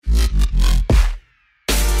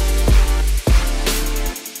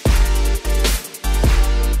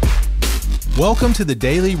Welcome to the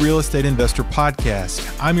Daily Real Estate Investor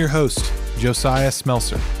Podcast. I'm your host, Josiah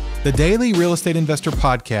Smelser. The Daily Real Estate Investor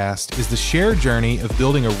Podcast is the shared journey of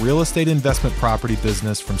building a real estate investment property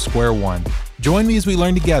business from square one. Join me as we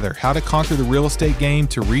learn together how to conquer the real estate game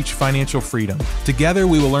to reach financial freedom. Together,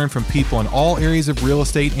 we will learn from people in all areas of real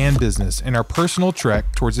estate and business in our personal trek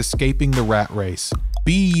towards escaping the rat race.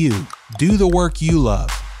 Be you. Do the work you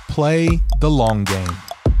love. Play the long game.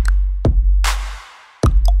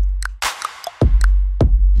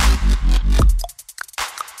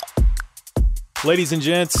 Ladies and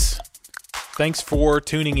gents, thanks for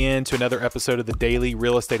tuning in to another episode of the Daily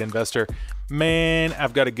Real Estate Investor. Man,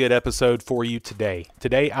 I've got a good episode for you today.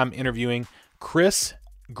 Today, I'm interviewing Chris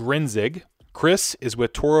Grenzig. Chris is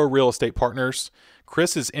with Toro Real Estate Partners.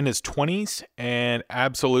 Chris is in his 20s and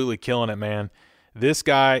absolutely killing it, man. This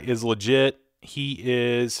guy is legit. He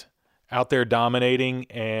is out there dominating,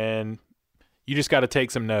 and you just got to take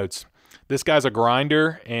some notes. This guy's a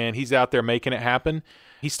grinder, and he's out there making it happen.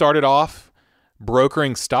 He started off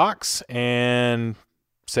brokering stocks and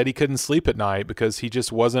said he couldn't sleep at night because he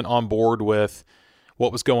just wasn't on board with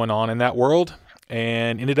what was going on in that world,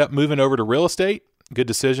 and ended up moving over to real estate. Good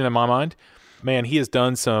decision in my mind. Man, he has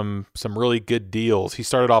done some really good deals. He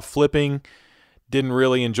started off flipping, didn't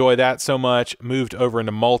really enjoy that so much, moved over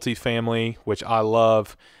into multifamily, which I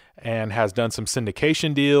love, and has done some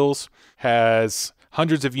syndication deals, has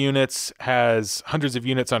hundreds of units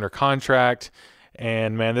under contract.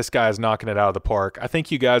 And man, this guy is knocking it out of the park. I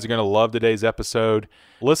think you guys are going to love today's episode.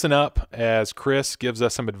 Listen up as Chris gives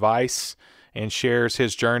us some advice and shares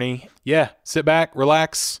his journey. Yeah, sit back,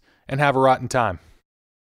 relax, and have a rotten time.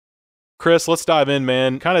 Chris, let's dive in,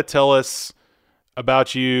 man. Kind of tell us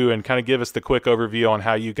about you and kind of give us the quick overview on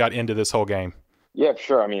how you got into this whole game. Yeah,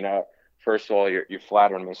 sure. I mean, first of all, you're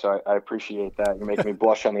flattering me, so I appreciate that. You're making me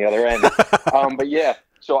blush on the other end. But yeah,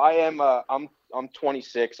 so I'm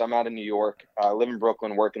 26. I'm out of New York. I live in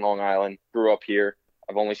Brooklyn, work in Long Island, grew up here.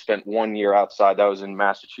 I've only spent 1 year outside. That was in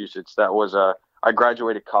Massachusetts. I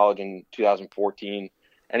graduated college in 2014.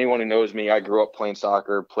 Anyone who knows me, I grew up playing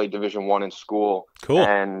soccer, played Division I in school. Cool.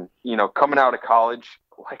 And, coming out of college,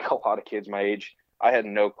 like a lot of kids my age, I had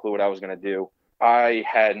no clue what I was going to do. I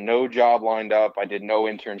had no job lined up. I did no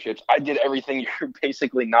internships. I did everything you're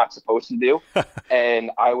basically not supposed to do. And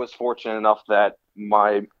I was fortunate enough that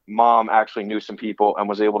my mom actually knew some people and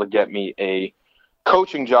was able to get me a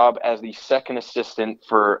coaching job as the second assistant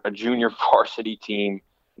for a junior varsity team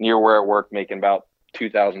near where I worked, making about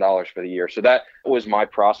 $2,000 for the year. So that was my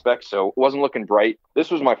prospect. So it wasn't looking bright. This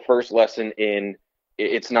was my first lesson in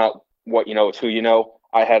it's not what you know, it's who you know.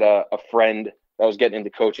 I had a friend that was getting into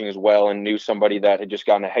coaching as well and knew somebody that had just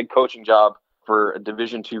gotten a head coaching job for a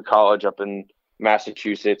Division II college up in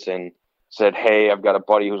Massachusetts and said, hey, I've got a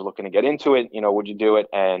buddy who's looking to get into it. Would you do it?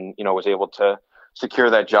 And, was able to secure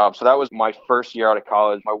that job. So that was my first year out of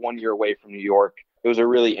college, my 1 year away from New York. It was a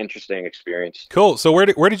really interesting experience. Cool. So where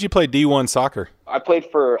did you play D1 soccer? I played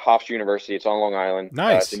for Hofstra University. It's on Long Island.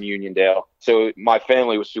 Nice. It's in Uniondale. So my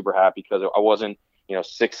family was super happy because I wasn't,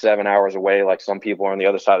 6-7 hours away like some people are on the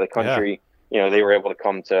other side of the country. Yeah. They were able to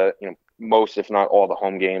come to, most, if not all, the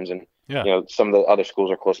home games. And, some of the other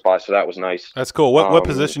schools are close by. So that was nice. That's cool. What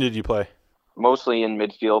position did you play? Mostly in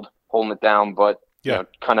midfield, holding it down, but,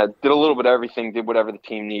 kind of did a little bit of everything, did whatever the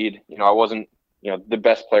team need. I wasn't, the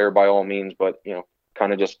best player by all means, but,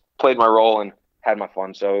 kind of just played my role and had my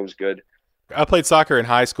fun. So it was good. I played soccer in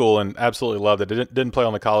high school and absolutely loved it. Didn't play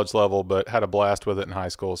on the college level, but had a blast with it in high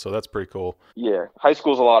school. So that's pretty cool. Yeah, high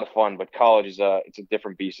school's a lot of fun, but college is it's a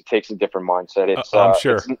different beast. It takes a different mindset. I'm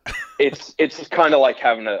sure. It's kind of like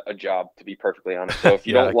having a job, to be perfectly honest. So if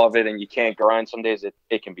you don't love it and you can't grind, some days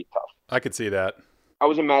it can be tough. I could see that. I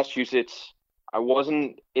was in Massachusetts. I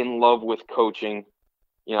wasn't in love with coaching.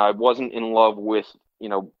 I wasn't in love with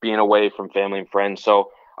being away from family and friends.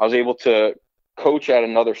 So I was able to coach at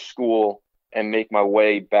another school and make my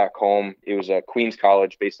way back home. It was a Queens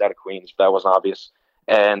College based out of Queens, if that wasn't obvious.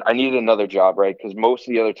 And I needed another job, right? Because most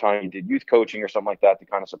of the other time you did youth coaching or something like that to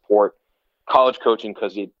kind of support college coaching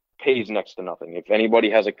because it pays next to nothing. If anybody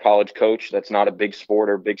has a college coach that's not a big sport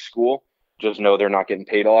or big school, just know they're not getting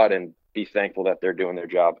paid a lot and be thankful that they're doing their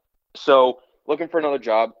job. So looking for another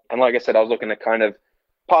job. And like I said, I was looking to kind of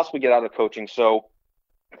possibly get out of coaching. So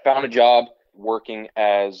I found a job working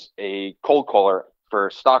as a cold caller for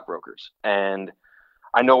stockbrokers. And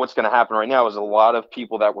I know what's going to happen right now is a lot of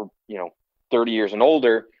people that were, 30 years and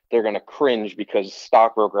older, they're going to cringe because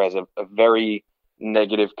stockbroker has a very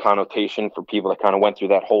negative connotation for people that kind of went through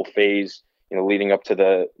that whole phase, leading up to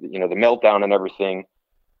the meltdown and everything.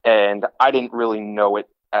 And I didn't really know it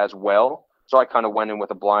as well. So I kind of went in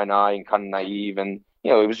with a blind eye and kind of naive and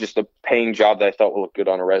it was just a paying job that I thought would look good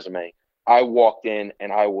on a resume. I walked in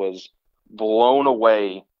and I was blown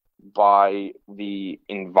away by the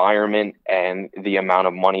environment and the amount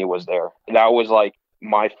of money was there. That was like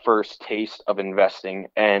my first taste of investing.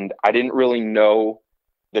 And I didn't really know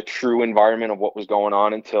the true environment of what was going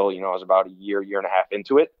on until, I was about a year and a half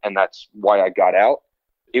into it. And that's why I got out.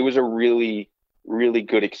 It was a really, really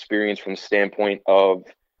good experience from the standpoint of,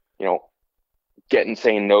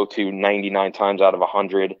 saying no to 99 times out of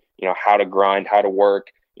 100, how to grind, how to work,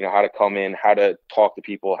 how to come in, how to talk to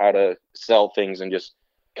people, how to sell things, and just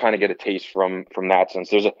kind of get a taste from that sense.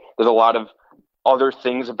 There's a lot of other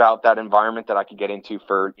things about that environment that I could get into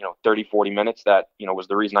for, 30, 40 minutes that, was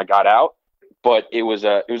the reason I got out. But it was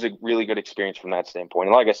a really good experience from that standpoint.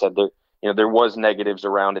 And like I said, there was negatives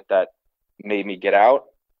around it that made me get out.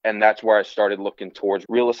 And that's where I started looking towards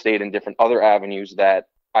real estate and different other avenues that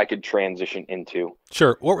I could transition into.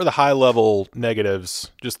 Sure. What were the high level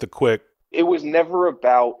negatives? Just the quick. It was never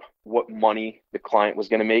about what money the client was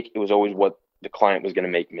going to make. It was always what the client was going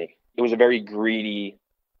to make me. It was a very greedy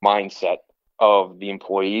mindset of the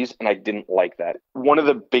employees, and I didn't like that. One of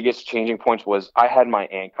the biggest changing points was I had my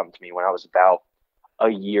aunt come to me when I was about a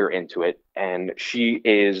year into it, and she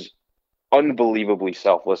is unbelievably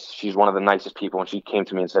selfless. She's one of the nicest people, and she came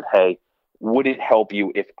to me and said, "Hey, would it help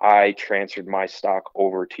you if I transferred my stock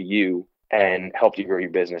over to you and helped you grow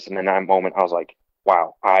your business?" And in that moment, I was like,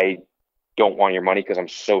 wow, I don't want your money because I'm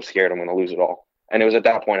so scared I'm going to lose it all. And it was at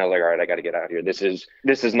that point I was like, all right, I got to get out of here. This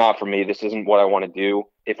is not for me. This isn't what I want to do.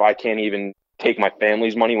 If I can't even take my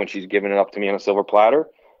family's money when she's giving it up to me on a silver platter,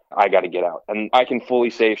 I got to get out. And I can fully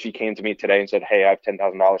say if she came to me today and said, "Hey, I have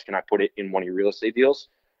 $10,000. Can I put it in one of your real estate deals?"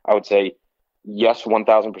 I would say, yes,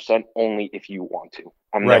 1,000%, only if you want to.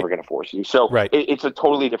 I'm never going to force you. So it's a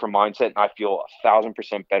totally different mindset. And I feel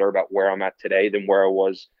 1,000% better about where I'm at today than where I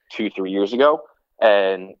was 2-3 years ago.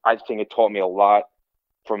 And I think it taught me a lot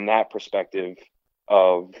from that perspective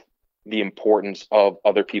of the importance of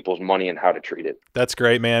other people's money and how to treat it. That's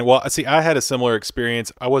great, man. Well, see, I had a similar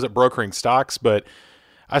experience. I wasn't brokering stocks, but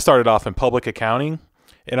I started off in public accounting,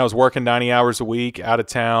 and I was working 90 hours a week out of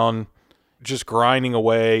town, just grinding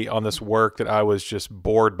away on this work that I was just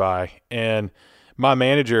bored by. And my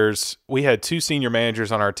managers, we had 2 senior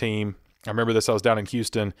managers on our team. I remember this, I was down in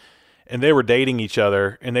Houston, and they were dating each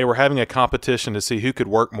other, and they were having a competition to see who could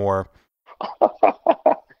work more.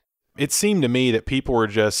 It seemed to me that people were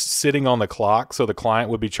just sitting on the clock so the client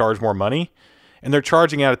would be charged more money, and they're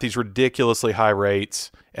charging out at these ridiculously high rates.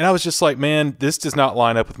 And I was just like, man, this does not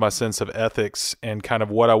line up with my sense of ethics and kind of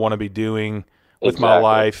what I want to be doing with my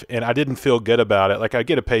life. And I didn't feel good about it. Like, I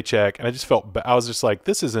get a paycheck and I was just like,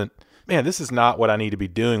 this is not what I need to be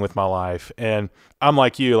doing with my life. And I'm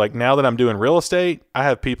like you, like, now that I'm doing real estate, I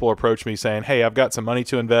have people approach me saying, "Hey, I've got some money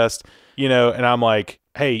to invest," and I'm like,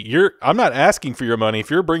 "Hey, I'm not asking for your money. If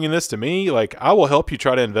you're bringing this to me, like, I will help you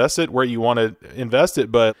try to invest it where you want to invest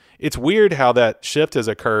it." But it's weird how that shift has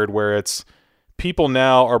occurred where it's people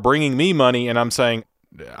now are bringing me money and I'm saying,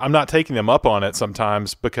 I'm not taking them up on it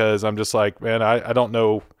sometimes because I'm just like, man, I don't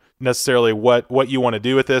know necessarily what you want to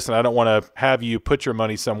do with this, and I don't want to have you put your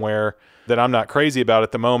money somewhere that I'm not crazy about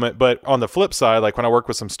at the moment. But on the flip side, like when I work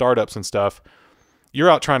with some startups and stuff, you're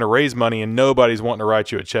out trying to raise money and nobody's wanting to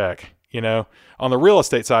write you a check. On the real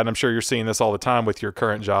estate side, I'm sure you're seeing this all the time with your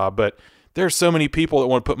current job, but there's so many people that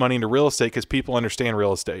want to put money into real estate because people understand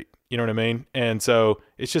real estate. You know what I mean? And so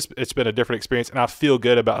it's been a different experience, and I feel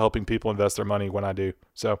good about helping people invest their money when I do.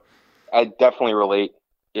 So I definitely relate.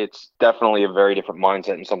 It's definitely a very different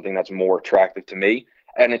mindset and something that's more attractive to me.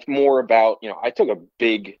 And it's more about, I took a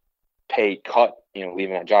big pay cut,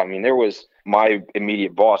 leaving that job. I mean, there was my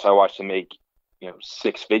immediate boss. I watched him make,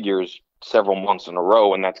 6 figures several months in a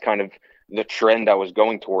row. And that's kind of the trend I was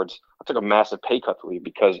going towards. I took a massive pay cut to leave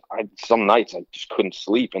because some nights I just couldn't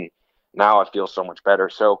sleep. And now I feel so much better.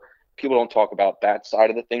 So people don't talk about that side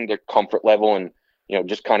of the thing, their comfort level and,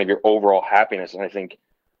 just kind of your overall happiness. And I think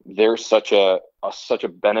there's such a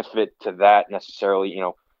benefit to that necessarily.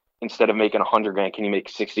 Instead of making $100,000, can you make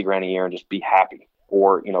 $60,000 a year and just be happy?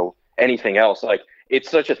 Or, anything else. Like, it's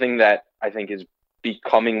such a thing that I think is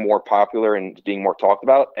becoming more popular and being more talked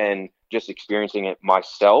about, and just experiencing it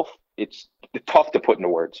myself. It's tough to put into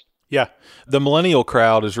words. Yeah. The millennial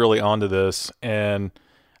crowd is really onto this. And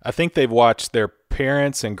I think they've watched their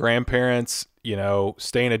parents and grandparents,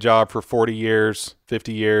 stay in a job for 40 years,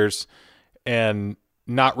 50 years, and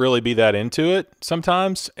not really be that into it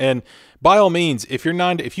sometimes. And by all means, if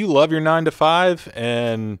you love your 9 to 5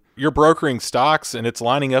 and you're brokering stocks and it's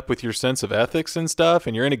lining up with your sense of ethics and stuff,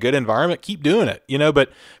 and you're in a good environment, keep doing it,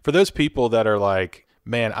 But for those people that are like,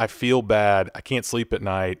 man, I feel bad. I can't sleep at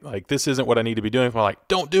night. Like, this isn't what I need to be doing. I'm like,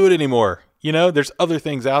 don't do it anymore. There's other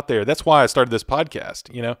things out there. That's why I started this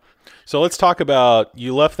podcast. So let's talk about,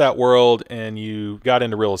 you left that world and you got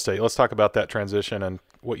into real estate. Let's talk about that transition and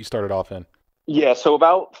what you started off in. Yeah. So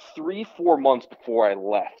about 3-4 months before I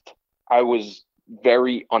left, I was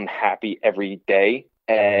very unhappy every day.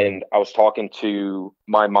 And I was talking to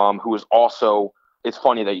my mom, who was also, it's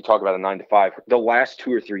funny that you talk about a 9 to 5. The last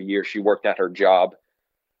 2 or 3 years, she worked at her job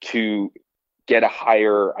to get a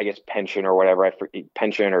higher, I guess, pension or whatever,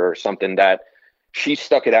 pension or something, that she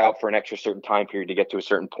stuck it out for an extra certain time period to get to a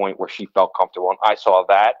certain point where she felt comfortable. And I saw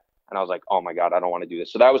that and I was like, oh my God, I don't want to do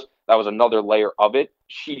this. So that was another layer of it.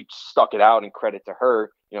 She stuck it out, and credit to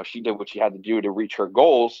her. She did what she had to do to reach her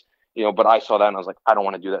goals, but I saw that and I was like, I don't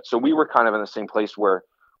want to do that. So we were kind of in the same place where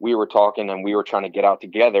we were talking and we were trying to get out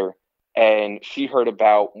together. And she heard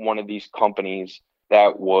about one of these companies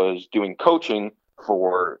that was doing coaching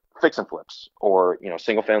for fix and flips, or,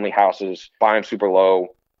 single family houses, buy them super low,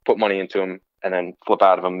 put money into them, and then flip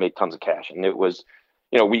out of them, make tons of cash. And it was,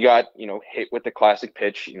 we got, hit with the classic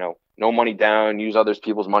pitch, no money down, use other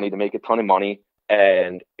people's money to make a ton of money.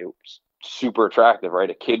 And it was super attractive,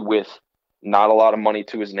 right? A kid with not a lot of money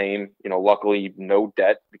to his name, luckily no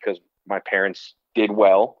debt because my parents did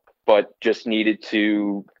well, but just needed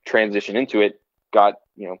to transition into it. Got,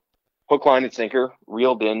 hook, line, and sinker,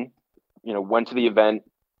 reeled in, went to the event,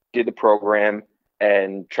 did the program,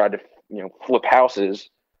 and tried to, flip houses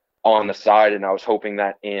on the side. And I was hoping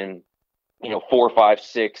that in, 4, 5,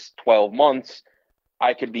 6, 12 months,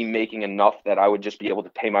 I could be making enough that I would just be able to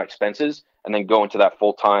pay my expenses and then go into that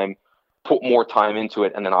full time, put more time into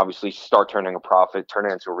it, and then obviously start turning a profit, turn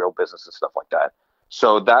it into a real business and stuff like that.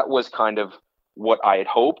 So that was kind of what I had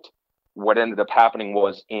hoped. What ended up happening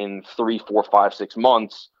was in 3, 4, 5, 6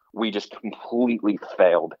 months, we just completely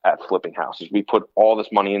failed at flipping houses. We put all this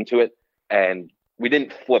money into it and we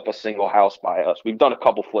didn't flip a single house by us. We've done a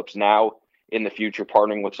couple flips now in the future,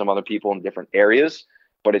 partnering with some other people in different areas,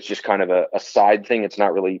 but it's just kind of a side thing. It's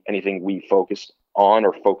not really anything we focus on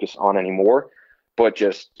anymore, but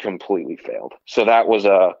just completely failed. So that was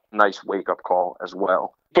a nice wake up call as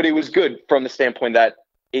well. But it was good from the standpoint that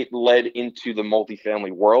it led into the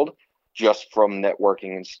multifamily world, just from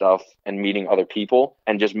networking and stuff and meeting other people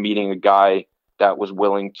and just meeting a guy that was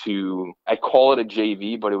willing to, I call it a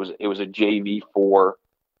JV, but it was a JV for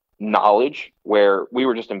knowledge, where we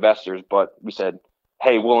were just investors, but we said,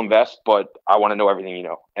 hey, we'll invest, but I want to know everything you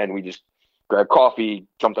know. And we just grabbed coffee,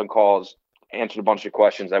 jumped on calls, answered a bunch of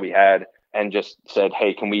questions that we had, and just said,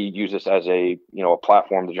 hey, can we use this as a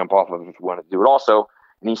platform to jump off of if we want to do it also?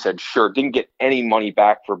 And he said, sure. Didn't get any money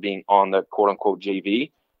back for being on the quote unquote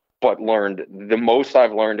JV, but learned the most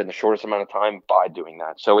I've learned in the shortest amount of time by doing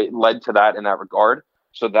that. So it led to that in that regard.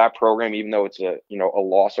 So that program, even though it's a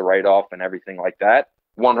loss, a write-off and everything like that,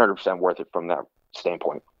 100% worth it from that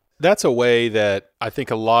standpoint. That's a way that I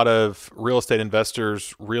think a lot of real estate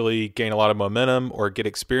investors really gain a lot of momentum or get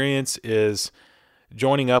experience, is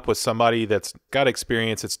joining up with somebody that's got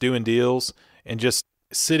experience, that's doing deals, and just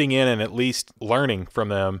sitting in and at least learning from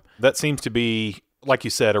them. That seems to be, like you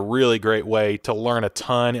said, a really great way to learn a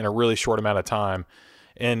ton in a really short amount of time.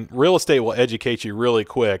 And real estate will educate you really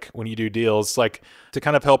quick when you do deals. Like, to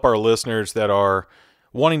kind of help our listeners that are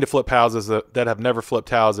wanting to flip houses, that have never flipped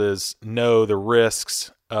houses, know the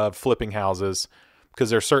risks of flipping houses, because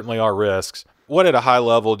there certainly are risks. What at a high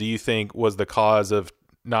level do you think was the cause of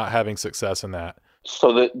not having success in that?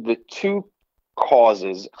 So the two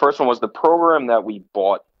causes, first one was the program that we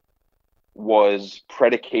bought was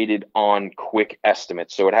predicated on quick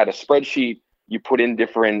estimates. So it had a spreadsheet. You put in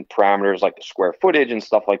different parameters like the square footage and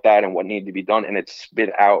stuff like that and what needed to be done, and it spit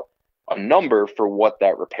out a number for what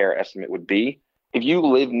that repair estimate would be. If you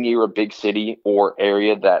live near a big city or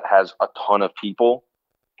area that has a ton of people,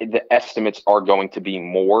 the estimates are going to be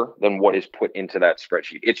more than what is put into that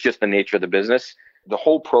spreadsheet. It's just the nature of the business. The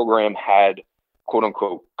whole program had quote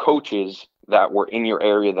unquote coaches that were in your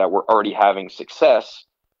area that were already having success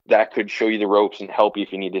that could show you the ropes and help you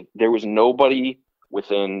if you needed. There was nobody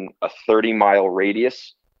within a 30-mile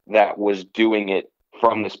radius that was doing it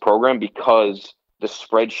from this program, because the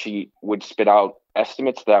spreadsheet would spit out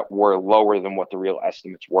estimates that were lower than what the real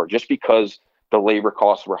estimates were, just because the labor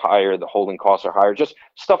costs were higher, the holding costs are higher, just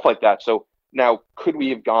stuff like that. So now, could we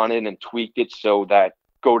have gone in and tweaked it so that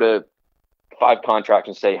go to 5 contracts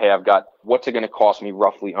and say, hey, I've got, what's it going to cost me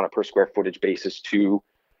roughly on a per square footage basis to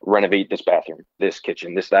renovate this bathroom, this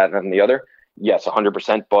kitchen, this, that, and the other? Yes,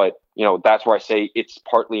 100%. But, that's where I say it's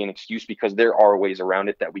partly an excuse, because there are ways around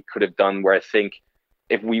it that we could have done, where I think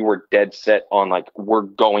if we were dead set on, like, we're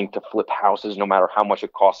going to flip houses no matter how much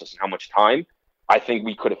it costs us and how much time, I think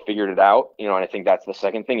we could have figured it out, and I think that's the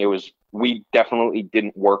second thing. It was, we definitely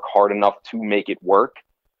didn't work hard enough to make it work,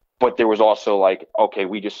 but there was also like, okay,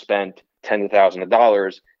 we just spent tens of thousands of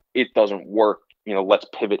dollars. It doesn't work. Let's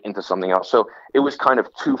pivot into something else. So it was kind of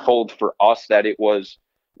twofold for us, that it was,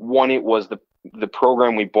 one, it was the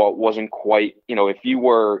program we bought wasn't quite, if you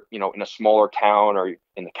were, in a smaller town or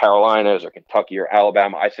in the Carolinas or Kentucky or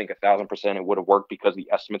Alabama, I think 1,000% it would have worked, because the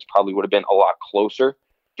estimates probably would have been a lot closer,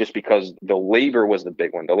 just because the labor was the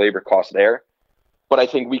big one, the labor cost there. But I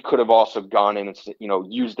think we could have also gone in and,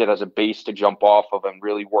 used it as a base to jump off of and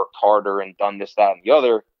really worked harder and done this, that, and the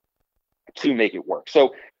other to make it work.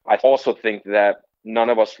 So I also think that none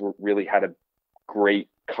of us really had a great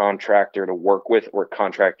contractor to work with, or a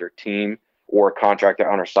contractor team, or a contractor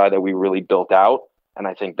on our side that we really built out. And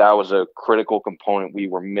I think that was a critical component we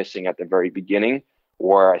were missing at the very beginning,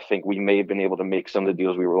 where I think we may have been able to make some of the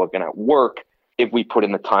deals we were looking at work if we put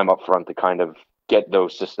in the time up front to kind of get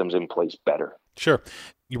those systems in place better. Sure.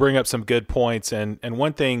 You bring up some good points. And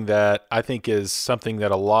one thing that I think is something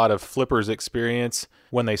that a lot of flippers experience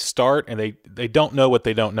when they start, and they don't know what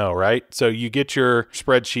they don't know, right? So you get your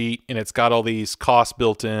spreadsheet and it's got all these costs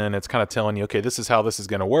built in. It's kind of telling you, okay, this is how this is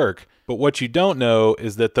going to work. But what you don't know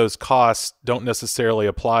is that those costs don't necessarily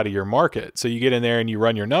apply to your market. So you get in there and you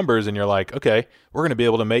run your numbers and you're like, okay, we're going to be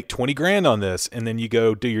able to make 20 grand on this. And then you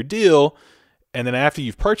go do your deal. And then after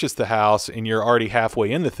you've purchased the house and you're already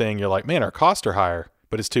halfway in the thing, you're like, man, our costs are higher,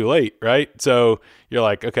 but it's too late, right? So you're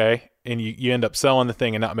like, okay. And you end up selling the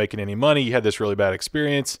thing and not making any money. You had this really bad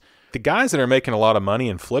experience. The guys that are making a lot of money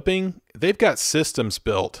in flipping, they've got systems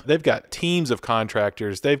built. They've got teams of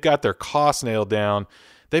contractors. They've got their costs nailed down.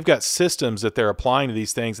 They've got systems that they're applying to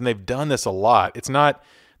these things, and they've done this a lot. It's not,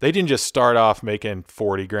 they didn't just start off making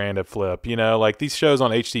 40 grand a flip, like these shows on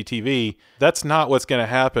HGTV. That's not what's going to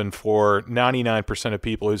happen for 99% of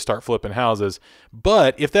people who start flipping houses.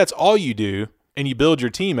 But if that's all you do, and you build your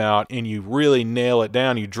team out and you really nail it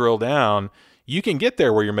down, you drill down, you can get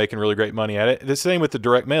there where you're making really great money at it. The same with the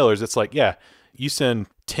direct mailers. It's like, yeah, you send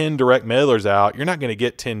 10 direct mailers out, you're not going to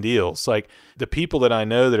get 10 deals. Like the people that I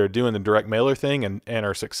know that are doing the direct mailer thing and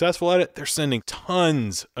are successful at it, they're sending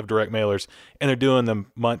tons of direct mailers, and they're doing them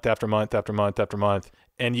month after month after month after month.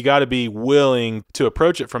 And you got to be willing to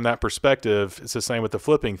approach it from that perspective. It's the same with the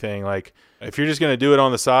flipping thing. Like if you're just going to do it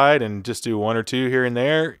on the side and just do one or two here and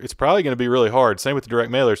there, it's probably going to be really hard. Same with the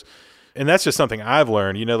direct mailers. And that's just something I've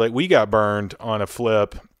learned, like we got burned on a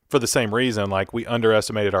flip for the same reason. Like we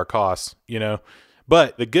underestimated our costs,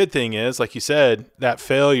 but the good thing is, like you said, that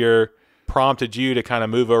failure prompted you to kind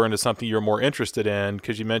of move over into something you're more interested in.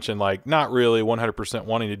 Cause you mentioned like not really 100%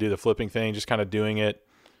 wanting to do the flipping thing, just kind of doing it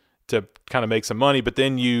to kind of make some money, but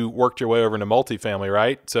then you worked your way over into multifamily,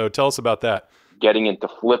 right? So tell us about that. Getting into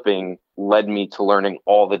flipping led me to learning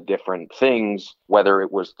all the different things, whether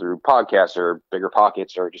it was through podcasts or Bigger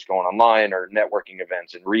Pockets or just going online or networking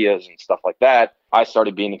events and RIAs and stuff like that. I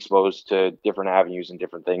started being exposed to different avenues and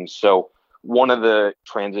different things. So one of the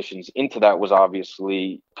transitions into that was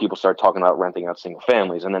obviously people started talking about renting out single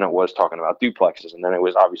families, and then it was talking about duplexes, and then it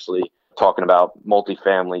was obviously talking about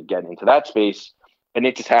multifamily, getting into that space. And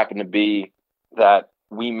it just happened to be that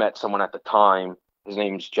we met someone at the time. His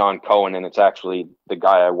name's John Cohen, and it's actually the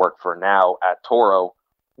guy I work for now at Toro,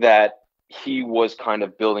 that he was kind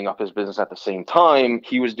of building up his business at the same time.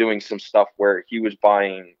 He was doing some stuff where he was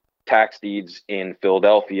buying tax deeds in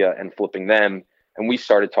Philadelphia and flipping them. And we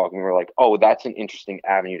started talking. We were like, oh, that's an interesting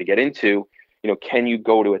avenue to get into. Can you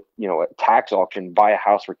go to a tax auction, buy a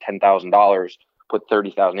house for $10,000, put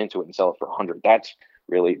 $30,000 into it and sell it for $100? That's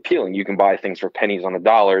really appealing. You can buy things for pennies on the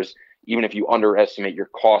dollars. Even if you underestimate your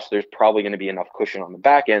cost, there's probably going to be enough cushion on the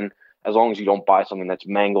back end. As long as you don't buy something that's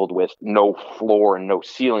mangled with no floor and no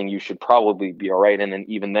ceiling, you should probably be all right. And then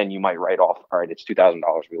even then you might write off, all right, it's $2,000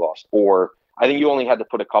 we lost. Or I think you only had to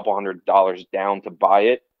put a couple $100 down to buy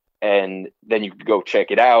it, and then you could go check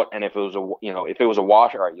it out. And if it was a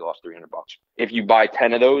wash, all right, you lost $300. If you buy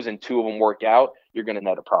 10 of those and 2 of them work out, you're going to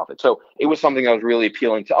net a profit. So it was something that was really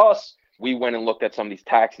appealing to us. We went and looked at some of these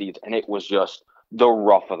tax deeds, and it was just the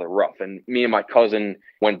rough of the rough. And me and my cousin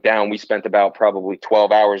went down. We spent about probably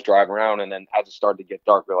 12 hours driving around. And then as it started to get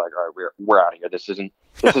dark, we're like, all right, we're out of here. This isn't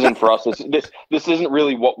for us. This isn't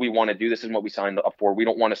really what we want to do. This isn't what we signed up for. We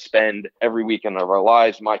don't want to spend every weekend of our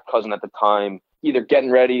lives. My cousin at the time, either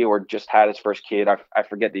getting ready or just had his first kid. I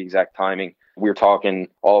forget the exact timing. We were talking,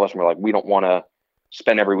 all of us, and we're like, we don't want to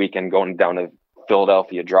spend every weekend going down to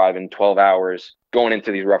Philadelphia, driving 12 hours, going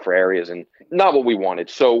into these rougher areas, and not what we wanted.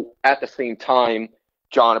 So at the same time,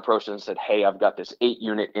 John approached us and said, hey, I've got this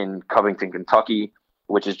 8-unit in Covington, Kentucky,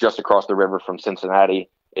 which is just across the river from Cincinnati.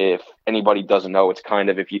 If anybody doesn't know, it's kind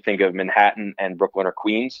of, if you think of Manhattan and Brooklyn or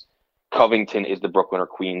Queens, Covington is the Brooklyn or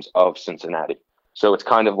Queens of Cincinnati. So it's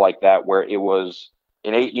kind of like that, where it was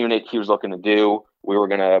an 8-unit he was looking to do. We were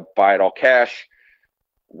going to buy it all cash,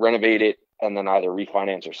 renovate it, and then either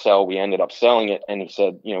refinance or sell. We ended up selling it. And he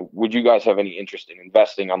said, would you guys have any interest in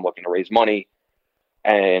investing? I'm looking to raise money.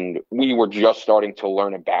 And we were just starting to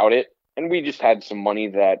learn about it. And we just had some money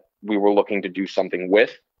that we were looking to do something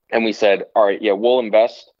with. And we said, all right, yeah, we'll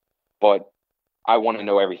invest, but I want to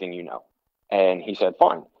know everything you know. And he said,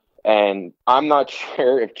 fine. And I'm not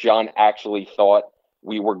sure if John actually thought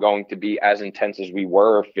we were going to be as intense as we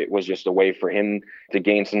were, if it was just a way for him to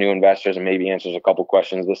gain some new investors and maybe answers a couple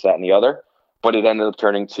questions, this, that, and the other. But it ended up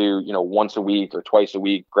turning to, once a week or twice a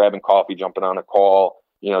week, grabbing coffee, jumping on a call,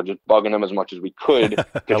 just bugging him as much as we could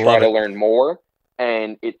to try to learn more.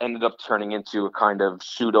 And it ended up turning into a kind of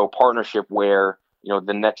pseudo partnership where,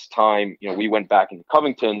 the next time, we went back into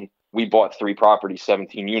Covington, we bought 3 properties,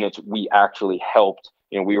 17 units. We actually helped,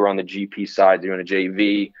 we were on the GP side doing a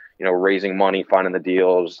JV, raising money, finding the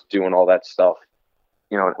deals, doing all that stuff.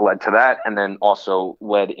 It led to that, and then also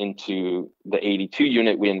led into the 82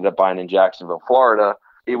 unit we ended up buying in Jacksonville, Florida.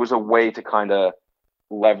 It was a way to kind of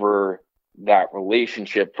lever that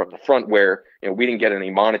relationship from the front where, we didn't get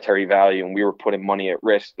any monetary value and we were putting money at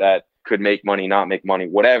risk that could make money, not make money,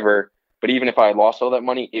 whatever. But even if I had lost all that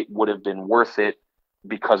money, it would have been worth it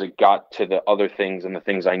because it got to the other things and the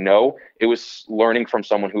things I know. It was learning from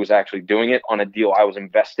someone who was actually doing it on a deal I was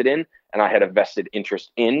invested in and I had a vested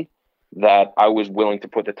interest in, that I was willing to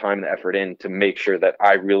put the time and the effort in to make sure that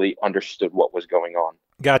I really understood what was going on.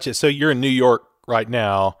 Gotcha. So you're in New York right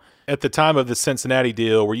now. At the time of the Cincinnati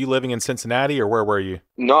deal, were you living in Cincinnati or where were you?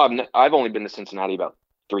 No, I've only been to Cincinnati about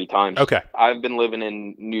 3 times. Okay. I've been living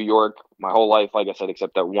in New York my whole life, like I said,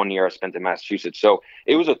 except that 1 year I spent in Massachusetts. So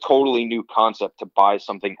it was a totally new concept to buy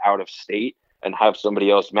something out of state and have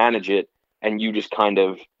somebody else manage it. And you just kind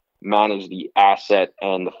of manage the asset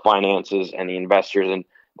and the finances and the investors. And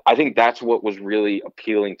I think that's what was really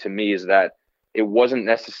appealing to me, is that it wasn't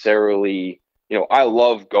necessarily, I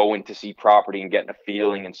love going to see property and getting a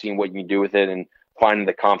feeling and seeing what you can do with it and finding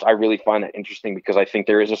the comps. I really find that interesting because I think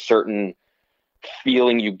there is a certain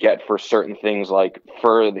feeling you get for certain things. Like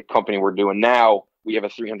for the company we're doing now, we have a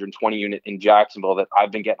 320 unit in Jacksonville that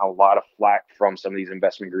I've been getting a lot of flack from some of these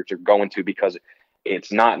investment groups are going to, because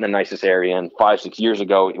it's not in the nicest area. And 5-6 years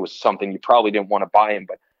ago, it was something you probably didn't want to buy in,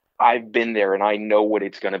 but I've been there and I know what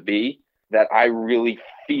it's going to be, that I really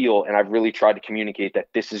feel, and I've really tried to communicate that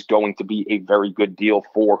this is going to be a very good deal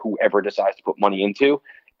for whoever decides to put money into.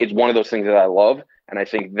 It's one of those things that I love. And I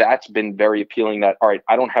think that's been very appealing, that, all right,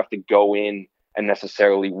 I don't have to go in and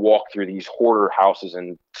necessarily walk through these hoarder houses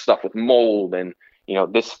and stuff with mold and,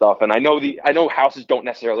 this stuff. And I know houses don't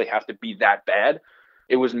necessarily have to be that bad.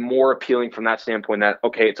 It was more appealing from that standpoint that,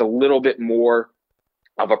 okay, it's a little bit more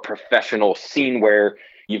of a professional scene where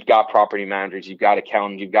you've got property managers, you've got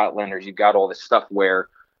accountants, you've got lenders, you've got all this stuff where,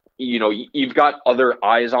 you've got other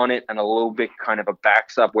eyes on it and a little bit kind of a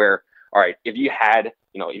backstop where, all right, if you had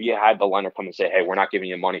the lender come and say, hey, we're not giving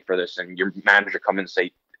you money for this, and your manager come and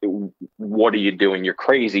say, what are you doing? You're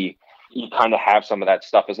crazy. You kind of have some of that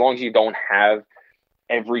stuff. As long as you don't have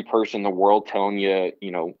every person in the world telling you,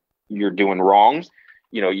 you're doing wrong,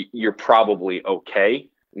 you're probably okay.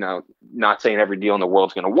 Now, not saying every deal in the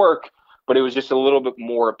world's going to work, but it was just a little bit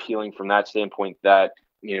more appealing from that standpoint that,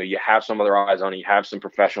 you have some other eyes on it, you have some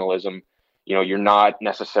professionalism, you're not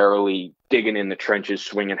necessarily digging in the trenches,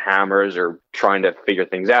 swinging hammers or trying to figure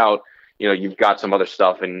things out. You've got some other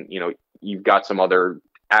stuff and, you've got some other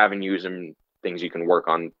avenues and things you can work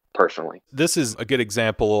on personally. This is a good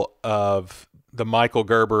example of the Michael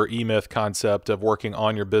Gerber E-Myth concept of working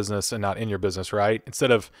on your business and not in your business, right?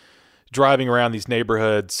 Instead of driving around these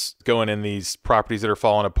neighborhoods, going in these properties that are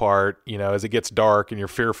falling apart, as it gets dark and you're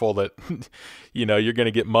fearful that, you're going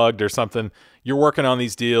to get mugged or something, you're working on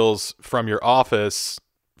these deals from your office,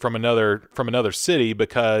 from another city,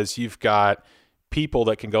 because you've got people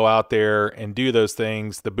that can go out there and do those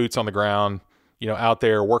things, the boots on the ground, out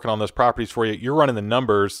there working on those properties for you. You're running the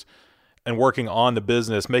numbers and working on the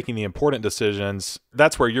business, making the important decisions.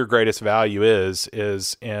 That's where your greatest value is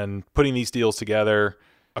in putting these deals together,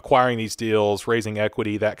 acquiring these deals, raising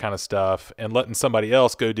equity, that kind of stuff, and letting somebody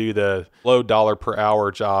else go do the low dollar per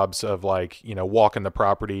hour jobs of walking the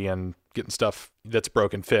property and getting stuff that's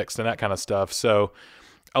broken fixed and that kind of stuff. So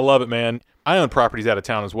I love it, man. I own properties out of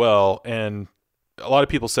town as well. And a lot of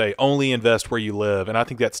people say only invest where you live. And I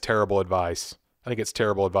think that's terrible advice. I think it's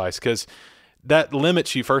terrible advice because that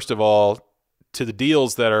limits you, first of all, to the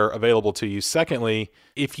deals that are available to you. Secondly,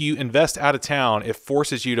 if you invest out of town, it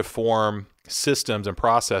forces you to form systems and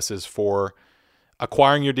processes for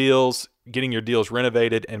acquiring your deals, getting your deals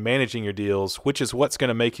renovated, and managing your deals, which is what's going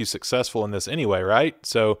to make you successful in this anyway, right?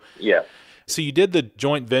 So you did the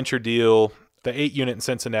joint venture deal, the 8 unit in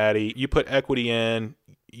Cincinnati. You put equity in,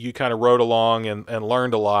 you kind of rode along and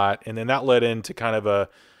learned a lot. And then that led into kind of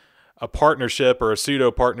a partnership or a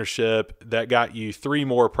pseudo partnership that got you 3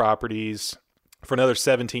 more properties for another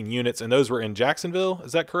 17 units. And those were in Jacksonville.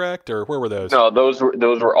 Is that correct? Or where were those? No, those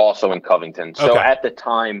were also in Covington. So at the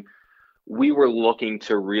time, we were looking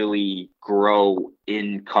to really grow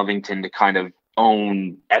in Covington to kind of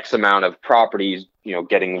own X amount of properties,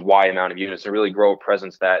 getting Y amount of units, and really grow a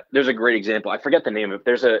presence. That there's a great example. I forget the name of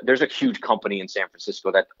it. There's a huge company in San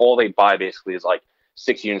Francisco that all they buy basically is like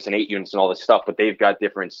 6 units and 8 units and all this stuff, but they've got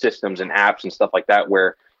different systems and apps and stuff like that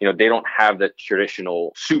where, they don't have the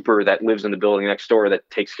traditional super that lives in the building next door that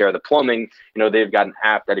takes care of the plumbing. They've got an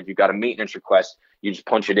app that if you've got a maintenance request, you just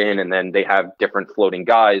punch it in and then they have different floating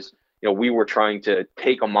guys. We were trying to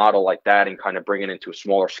take a model like that and kind of bring it into a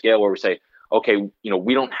smaller scale where we say, okay,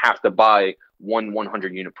 we don't have to buy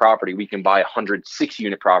 100 unit property. We can buy 106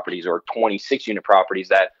 unit properties or 26 unit properties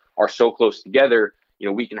that are so close together.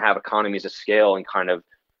 We can have economies of scale and kind of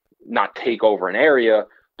not take over an area,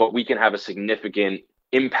 but we can have a significant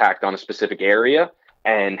impact on a specific area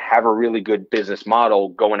and have a really good business model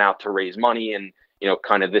going out to raise money and,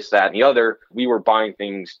 kind of this, that, and the other. We were buying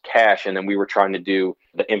things cash, and then we were trying to do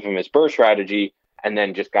the infamous BRRRR strategy, and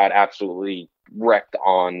then just got absolutely wrecked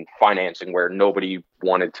on financing where nobody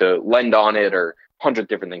wanted to lend on it or 100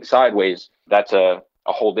 different things sideways. That's a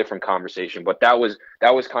whole different conversation, but that was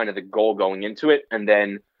kind of the goal going into it. And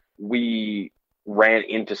then we ran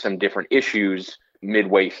into some different issues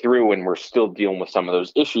midway through, and we're still dealing with some of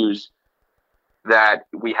those issues that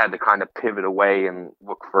we had to kind of pivot away and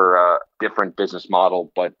look for a different business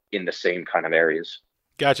model, but in the same kind of areas.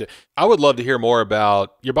 Gotcha. I would love to hear more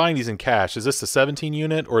about, you're buying these in cash. Is this the 17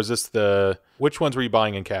 unit or is this which ones were you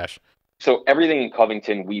buying in cash? So everything in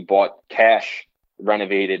Covington, we bought cash,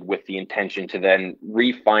 renovated with the intention to then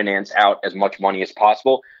refinance out as much money as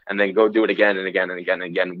possible and then go do it again and again and again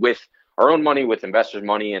and again with our own money, with investors'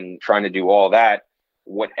 money, and trying to do all that.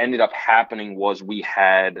 What ended up happening was we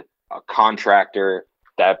had a contractor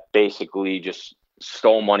that basically just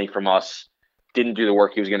stole money from us, didn't do the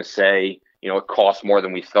work he was going to say. It cost more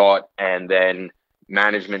than we thought. And then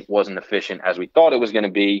management wasn't efficient as we thought it was going to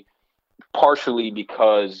be, partially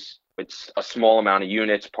because it's a small amount of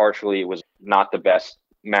units. Partially it was not the best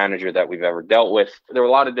manager that we've ever dealt with. There were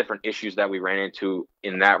a lot of different issues that we ran into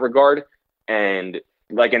in that regard. And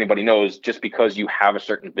like anybody knows, just because you have a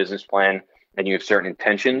certain business plan and you have certain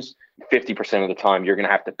intentions, 50% of the time you're going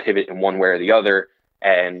to have to pivot in one way or the other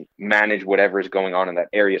and manage whatever is going on in that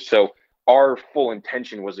area. So our full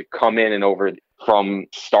intention was to come in and over from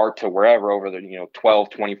start to wherever over the 12,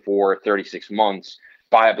 24, 36 months,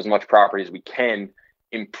 buy up as much property as we can,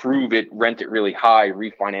 improve it, rent it really high,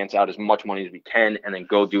 refinance out as much money as we can, and then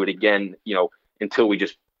go do it again, until we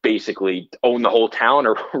just basically own the whole town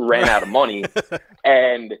or ran out of money.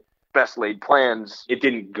 And best laid plans, it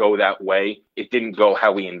didn't go that way. It didn't go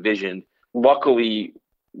how we envisioned. Luckily,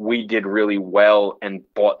 we did really well and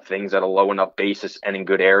bought things at a low enough basis and in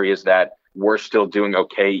good areas that we're still doing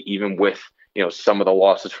okay, even with, some of the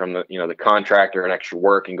losses from the contractor and extra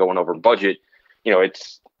work and going over budget.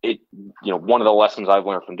 One of the lessons I've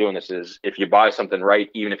learned from doing this is if you buy something right,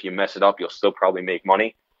 even if you mess it up, you'll still probably make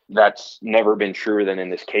money. That's never been truer than in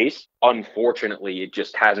this case. Unfortunately, it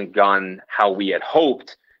just hasn't gone how we had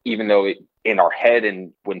hoped, even though in our head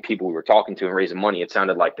and when people we were talking to and raising money, it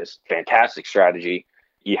sounded like this fantastic strategy.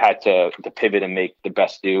 You had to pivot and make the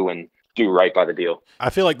best do and do right by the deal. I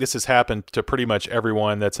feel like this has happened to pretty much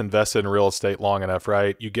everyone that's invested in real estate long enough,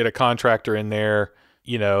 right? You get a contractor in there,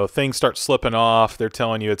 things start slipping off. They're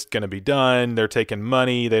telling you it's going to be done. They're taking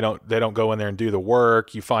money. They don't go in there and do the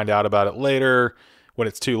work. You find out about it later when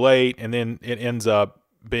it's too late, and then it ends up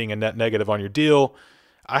being a net negative on your deal.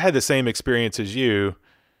 I had the same experience as you.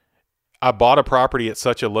 I bought a property at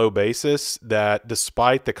such a low basis that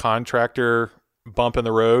despite the contractor bump in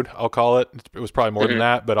the road, I'll call it. It was probably more than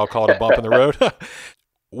that, but I'll call it a bump in the road.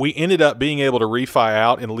 We ended up being able to refi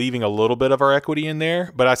out and leaving a little bit of our equity in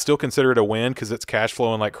there, but I still consider it a win because it's cash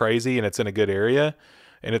flowing like crazy and it's in a good area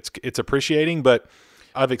and it's appreciating. But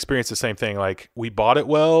I've experienced the same thing. Like we bought it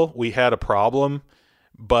well, we had a problem,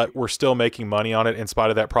 but we're still making money on it in spite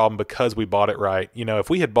of that problem because we bought it right. If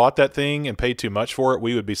we had bought that thing and paid too much for it,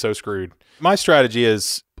 we would be so screwed. My strategy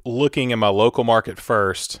is looking in my local market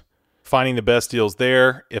first, finding the best deals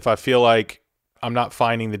there. If I feel like I'm not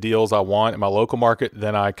finding the deals I want in my local market,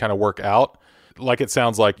 then I kind of work out. Like it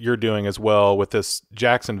sounds like you're doing as well with this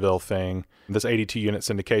Jacksonville thing, this 82 unit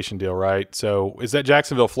syndication deal, right? So is that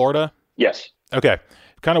Jacksonville, Florida? Yes. Okay.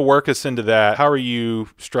 Kind of work us into that. How are you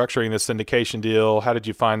structuring this syndication deal? How did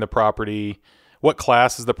you find the property? What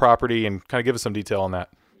class is the property? And kind of give us some detail on that.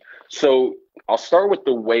 So I'll start with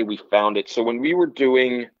the way we found it. So when we were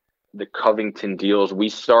doing the Covington deals, we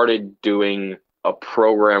started doing a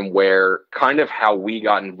program where kind of how we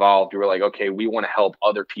got involved, we were like, okay, we want to help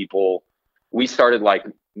other people. We started like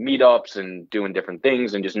meetups and doing different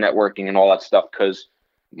things and just networking and all that stuff. Because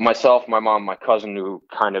myself, my mom, my cousin, who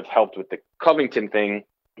kind of helped with the Covington thing,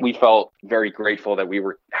 we felt very grateful that we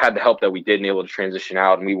had the help that we did and able to transition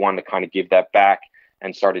out. And we wanted to kind of give that back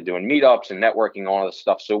and started doing meetups and networking, all this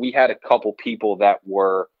stuff. So we had a couple people that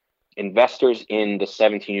were investors in the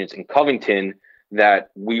 17 units in Covington that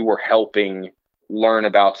we were helping learn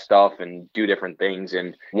about stuff and do different things.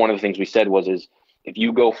 And one of the things we said is if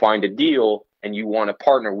you go find a deal and you want to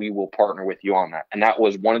partner, we will partner with you on that. And that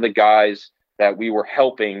was one of the guys that we were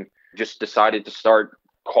helping just decided to start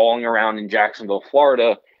calling around in Jacksonville,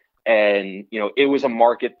 Florida. And, it was a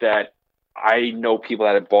market that I know people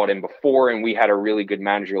that had bought in before, and we had a really good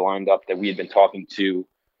manager lined up that we had been talking to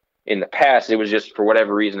in the past. It was just for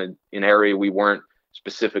whatever reason, an area we weren't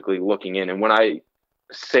specifically looking in. And when I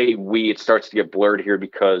say we, it starts to get blurred here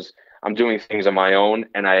because I'm doing things on my own,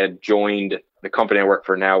 and I had joined the company I work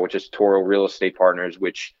for now, which is Toro Real Estate Partners,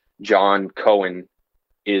 which John Cohen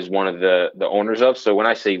is one of the owners of. So when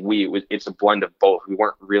I say we, it's a blend of both. We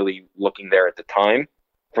weren't really looking there at the time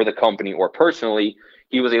for the company or personally.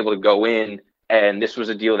 He was able to go in, and this was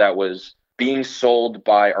a deal that was being sold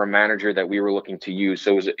by our manager that we were looking to use.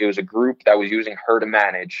 So it was a group that was using her to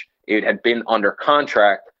manage. It had been under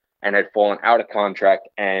contract and had fallen out of contract.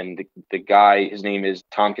 And the guy, his name is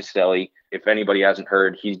Tom Castelli. If anybody hasn't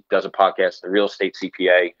heard, he does a podcast, The Real Estate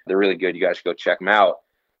CPA. They're really good. You guys should go check them out.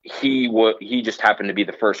 He just happened to be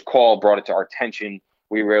the first call, brought it to our attention.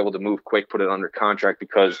 We were able to move quick, put it under contract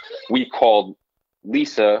because we called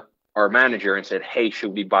Lisa, our manager, and said, hey,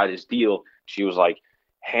 should we buy this deal? She was like,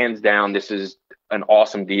 hands down, this is an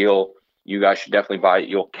awesome deal. You guys should definitely buy it.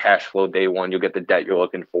 You'll cash flow day one. You'll get the debt you're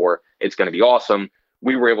looking for. It's going to be awesome.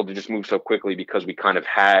 We were able to just move so quickly because we kind of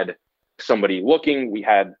had somebody looking. We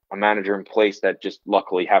had a manager in place that just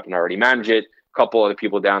luckily happened to already manage it. A couple other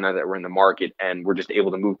people down there that were in the market, and we're just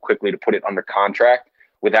able to move quickly to put it under contract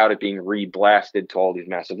without it being reblasted to all these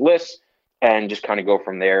massive lists, and just kind of go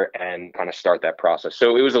from there and kind of start that process.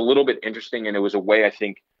 So it was a little bit interesting, and it was a way I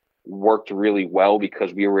think worked really well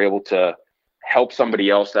because we were able to help somebody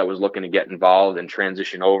else that was looking to get involved and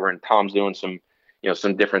transition over. And Tom's doing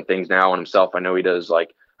some different things now on himself. I know he does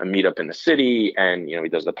like a meetup in the city, and, he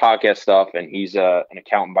does the podcast stuff, and he's an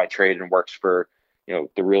accountant by trade and works for,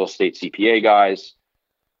 the real estate CPA guys.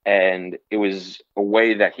 And it was a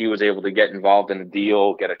way that he was able to get involved in a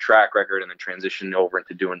deal, get a track record, and then transition over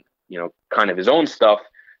into doing, kind of his own stuff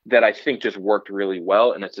that I think just worked really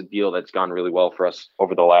well. And it's a deal that's gone really well for us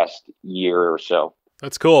over the last year or so.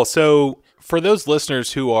 That's cool. So for those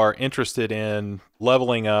listeners who are interested in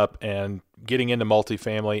leveling up and getting into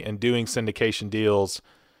multifamily and doing syndication deals,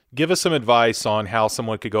 give us some advice on how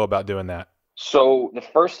someone could go about doing that. So the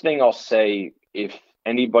first thing I'll say, if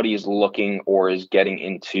anybody is looking or is getting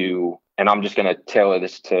into, and I'm just going to tailor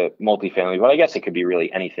this to multifamily, but I guess it could be really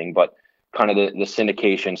anything, but kind of the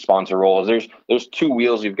syndication sponsor roles, there's two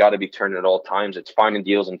wheels you've got to be turning at all times. It's finding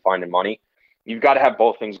deals and finding money. You've got to have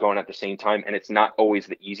both things going at the same time. And it's not always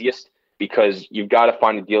the easiest because you've got to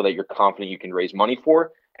find a deal that you're confident you can raise money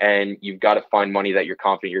for. And you've got to find money that you're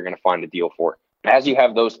confident you're going to find a deal for. As you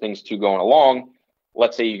have those things two going along,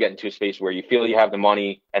 let's say you get into a space where you feel you have the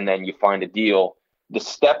money and then you find a deal. The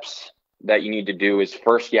steps that you need to do is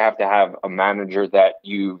first, you have to have a manager that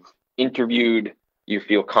you've interviewed, you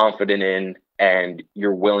feel confident in, and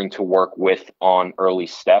you're willing to work with on early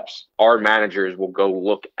steps. Our managers will go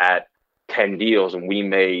look at 10 deals and we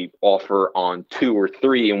may offer on 2 or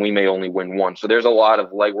 3 and we may only win 1. So there's a lot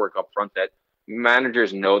of legwork up front that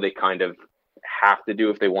managers know they kind of have to do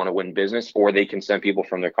if they want to win business, or they can send people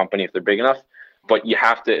from their company if they're big enough. But you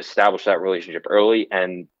have to establish that relationship early,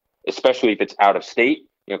 and especially if it's out of state,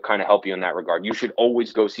 kind of help you in that regard. You should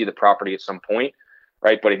always go see the property at some point,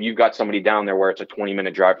 right? But if you've got somebody down there where it's a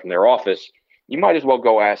 20-minute drive from their office, you might as well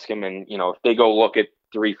go ask them. And, if they go look at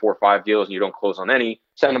 3, 4, 5 deals and you don't close on any,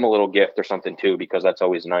 send them a little gift or something too, because that's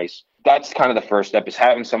always nice. That's kind of the first step, is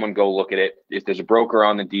having someone go look at it. If there's a broker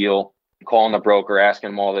on the deal, calling the broker,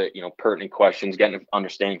 asking them all the, pertinent questions, getting an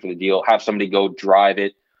understanding for the deal, have somebody go drive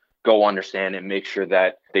it, go understand and make sure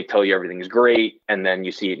that they tell you everything's great. And then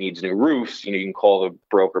you see it needs new roofs, you can call the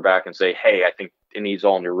broker back and say, hey, I think it needs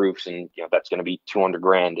all new roofs, and that's going to be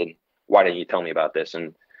 $200,000. And why didn't you tell me about this?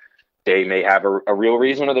 And they may have a real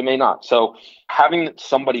reason, or they may not. So having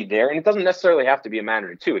somebody there, and it doesn't necessarily have to be a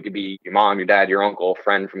manager too. It could be your mom, your dad, your uncle, a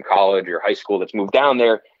friend from college or high school that's moved down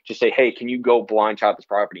there. Just say, hey, can you go blind shot this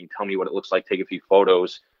property and tell me what it looks like? Take a few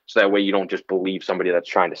photos, so that way you don't just believe somebody that's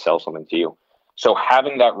trying to sell something to you. So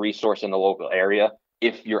having that resource in the local area,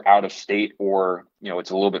 if you're out of state or it's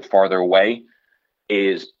a little bit farther away,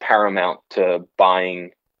 is paramount to buying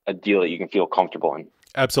a deal that you can feel comfortable in.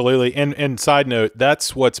 Absolutely. And side note,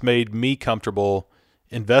 that's what's made me comfortable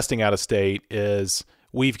investing out of state is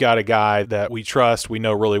we've got a guy that we trust, we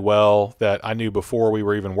know really well, that I knew before we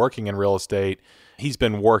were even working in real estate. He's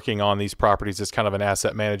been working on these properties as kind of an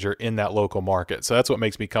asset manager in that local market. So that's what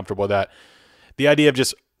makes me comfortable with that. The idea of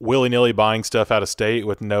just willy-nilly buying stuff out of state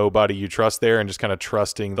with nobody you trust there and just kind of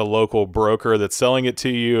trusting the local broker that's selling it to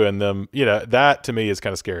you and them, that to me is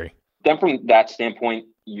kind of scary. Then from that standpoint,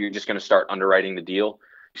 you're just going to start underwriting the deal.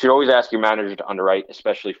 You should always ask your manager to underwrite,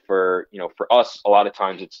 especially for us, a lot of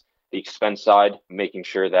times it's the expense side, making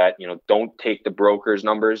sure that, don't take the broker's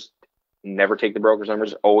numbers, never take the broker's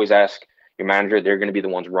numbers. Always ask your manager. They're going to be the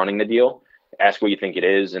ones running the deal. Ask what you think it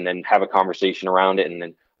is, and then have a conversation around it. And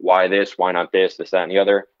then why this, why not this, that, and the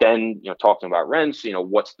other. Then, talking about rents,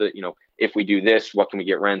 what's the, if we do this, what can we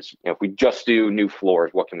get rents? If we just do new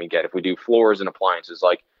floors, what can we get? If we do floors and appliances,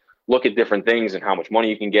 like, look at different things and how much money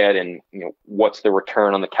you can get, and what's the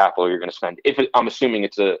return on the capital you're going to spend. I'm assuming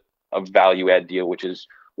it's a value add deal, which is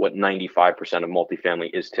what 95% of multifamily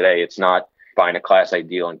is today. It's not buying a class A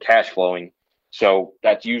deal and cash flowing. So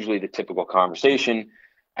that's usually the typical conversation.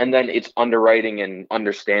 And then it's underwriting and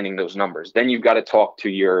understanding those numbers. Then you've got to talk to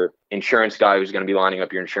your insurance guy who's going to be lining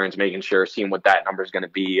up your insurance, making sure, seeing what that number is going to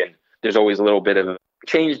be. And there's always a little bit of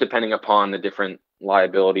change depending upon the different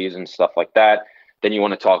liabilities and stuff like that. Then you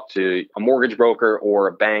want to talk to a mortgage broker or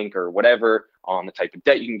a bank or whatever on the type of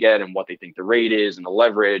debt you can get and what they think the rate is and the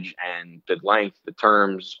leverage and the length, the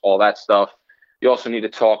terms, all that stuff. You also need to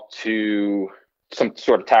talk to some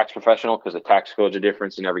sort of tax professional, because the tax codes are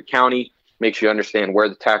different in every county. Make sure you understand where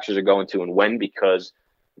the taxes are going to and when, because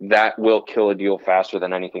that will kill a deal faster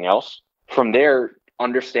than anything else. From there,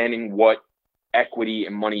 understanding what equity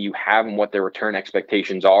and money you have and what their return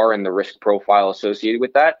expectations are and the risk profile associated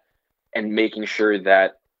with that, and making sure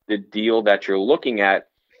that the deal that you're looking at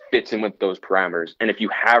fits in with those parameters. And if you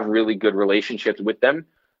have really good relationships with them,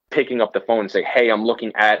 picking up the phone and say, hey, I'm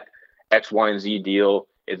looking at X, Y, and Z deal.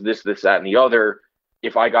 Is this, that, and the other?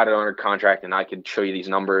 If I got it under contract and I could show you these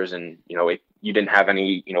numbers and, you didn't have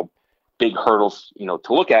any, big hurdles,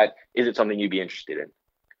 to look at, is it something you'd be interested in?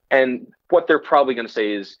 And what they're probably going to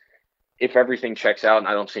say is, if everything checks out and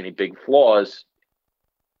I don't see any big flaws,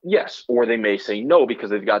 yes. Or they may say no, because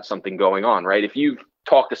they've got something going on, right? If you've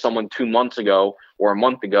talked to someone 2 months ago or a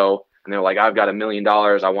month ago, and they're like, I've got $1 million,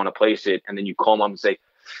 I want to place it. And then you call them up and say,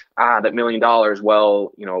 that $1 million,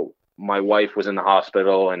 well, my wife was in the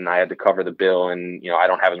hospital and I had to cover the bill and, I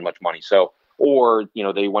don't have as much money. So, or,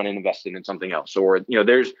 they went and invested in something else, or,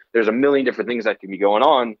 there's a million different things that could be going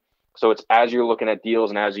on. So it's, as you're looking at deals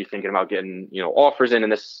and as you're thinking about getting, offers in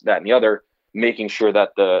and this, that, and the other, making sure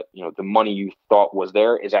that the money you thought was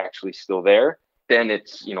there is actually still there. Then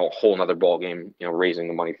it's, a whole nother ball game, raising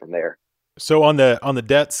the money from there. So on the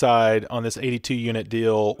debt side, on this 82 unit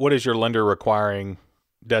deal, what is your lender requiring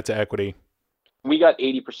debt to equity? We got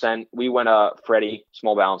 80%. We went Freddie,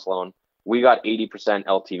 small balance loan. We got 80%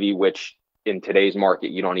 LTV, which in today's market,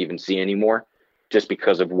 you don't even see anymore, just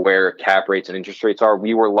because of where cap rates and interest rates are.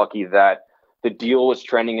 We were lucky that the deal was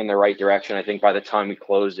trending in the right direction. I think by the time we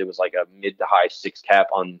closed, it was like a mid to high 6 cap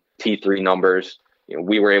on T3 numbers.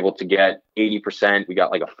 We were able to get 80%. We got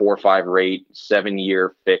like a 4 or 5 rate,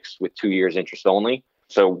 7-year fixed with 2 years interest only.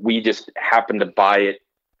 So we just happened to buy it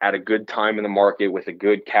at a good time in the market with a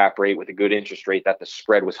good cap rate, with a good interest rate, that the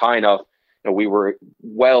spread was high enough. We were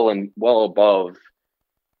well above,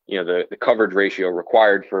 the coverage ratio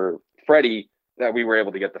required for Freddie, that we were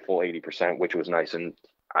able to get the full 80%, which was nice. And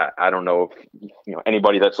I don't know if,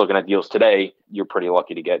 anybody that's looking at deals today, you're pretty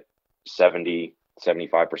lucky to get 70,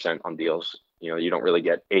 75% on deals. You don't really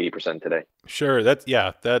get 80% today. Sure. That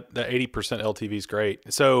 80% LTV is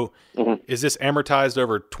great. So Is this amortized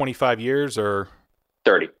over 25 years or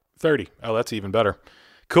 30? 30. Oh, that's even better.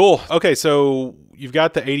 Cool. Okay. So you've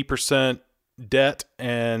got the 80% debt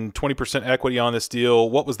and 20% equity on this deal.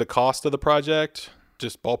 What was the cost of the project?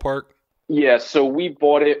 Just ballpark? Yeah. So we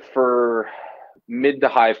bought it for mid to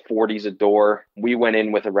high 40s a door. We went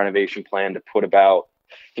in with a renovation plan to put about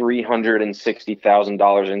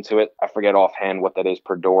 $360,000 into it. I forget offhand what that is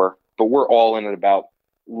per door, but we're all in at about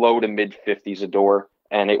low to mid 50s a door.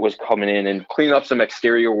 And it was coming in and cleaning up some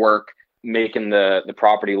exterior work, making the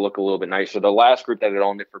property look a little bit nicer. The last group that had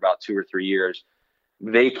owned it for about 2 or 3 years,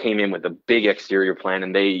 they came in with a big exterior plan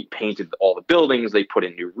and they painted all the buildings. They put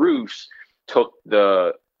in new roofs, took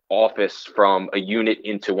the office from a unit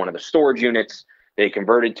into one of the storage units. They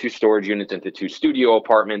converted 2 storage units into 2 studio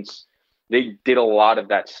apartments. They did a lot of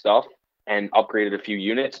that stuff and upgraded a few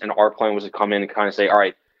units. And our plan was to come in and kind of say, all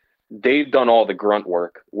right, they've done all the grunt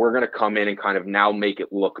work. We're going to come in and kind of now make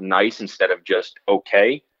it look nice instead of just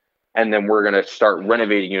okay. And then we're going to start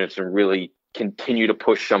renovating units and really continue to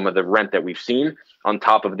push some of the rent that we've seen on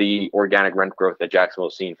top of the organic rent growth that Jacksonville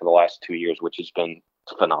has seen for the last 2 years, which has been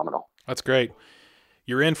phenomenal. That's great.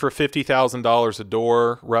 You're in for $50,000 a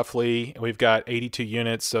door, roughly. We've got 82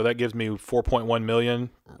 units, so that gives me $4.1 million,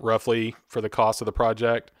 roughly, for the cost of the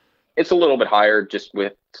project. It's a little bit higher just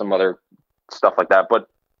with some other stuff like that, but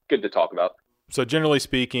good to talk about. So generally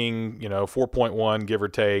speaking, 4.1, give or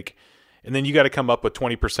take. And then you got to come up with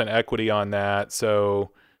 20% equity on that.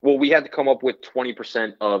 So, well, we had to come up with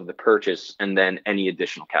 20% of the purchase and then any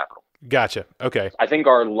additional capital. Gotcha. Okay. I think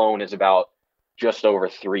our loan is about just over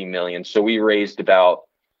 3 million. So we raised about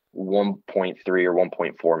 1.3 or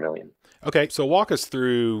 1.4 million. Okay. So walk us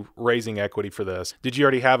through raising equity for this. Did you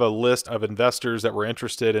already have a list of investors that were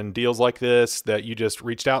interested in deals like this that you just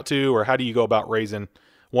reached out to, or how do you go about raising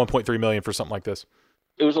 1.3 million for something like this?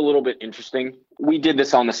 It was a little bit interesting. We did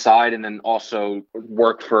this on the side and then also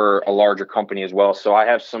worked for a larger company as well. So I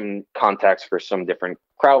have some contacts for some different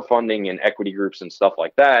crowdfunding and equity groups and stuff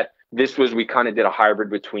like that. We kind of did a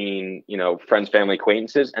hybrid between, friends, family,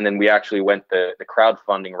 acquaintances. And then we actually went the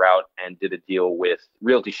crowdfunding route and did a deal with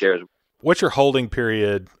Realty Shares. What's your holding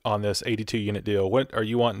period on this 82 unit deal? What are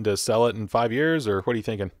you wanting to sell it in 5 years, or what are you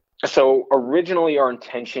thinking? So originally our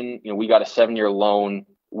intention, we got a 7-year loan.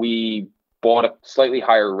 We bought a slightly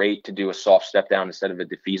higher rate to do a soft step down instead of a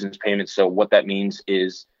defeasance payment. So what that means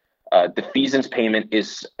is defeasance payment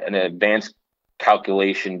is an advanced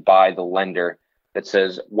calculation by the lender that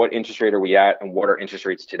says what interest rate are we at and what are interest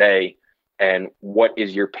rates today, and what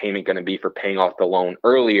is your payment going to be for paying off the loan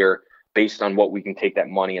earlier based on what we can take that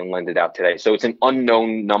money and lend it out today. So it's an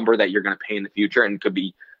unknown number that you're going to pay in the future, and it could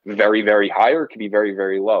be very, very high or it could be very,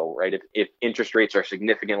 very low, right? If interest rates are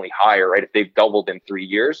significantly higher, right? If they've doubled in 3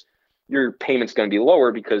 years, your payment's going to be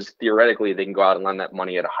lower because theoretically they can go out and lend that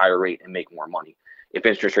money at a higher rate and make more money. If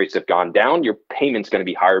interest rates have gone down, your payment's going to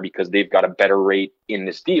be higher because they've got a better rate in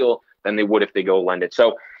this deal than they would if they go lend it.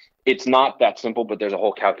 So it's not that simple, but there's a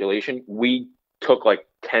whole calculation. We took like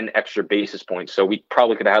 10 extra basis points. So we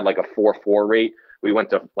probably could have had like a 4.4 rate. We went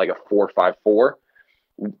to like a 4.54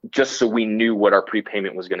 just so we knew what our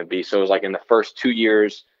prepayment was going to be. So it was like in the first 2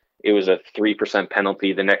 years, it was a 3%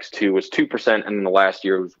 penalty. The next 2 was 2%. And then the last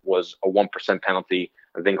year was a 1% penalty.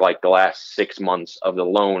 I think like the last 6 months of the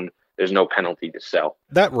loan, there's no penalty to sell.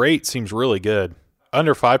 That rate seems really good.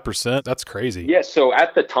 Under 5%, that's crazy. Yeah, so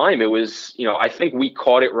at the time it was, I think we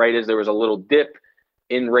caught it right as there was a little dip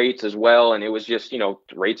in rates as well. And it was just,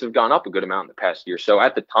 rates have gone up a good amount in the past year. So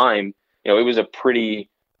at the time, it was a pretty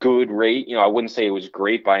good rate. I wouldn't say it was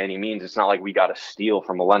great by any means. It's not like we got a steal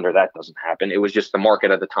from a lender. That doesn't happen. It was just the market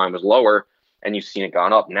at the time was lower and you've seen it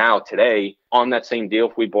gone up. Now today, on that same deal,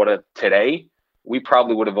 if we bought it today, we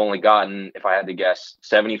probably would have only gotten, if I had to guess,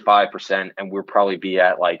 75%, and we'd probably be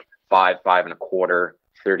at like 5.25,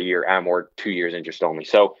 30-year amort, 2 years interest only.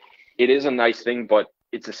 So it is a nice thing, but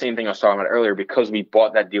it's the same thing I was talking about earlier. Because we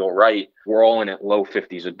bought that deal right, we're all in at low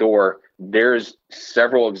 50s a door. There's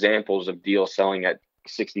several examples of deals selling at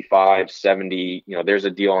 65, 70. There's a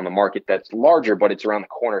deal on the market that's larger, but it's around the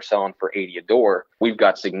corner selling for 80 a door. We've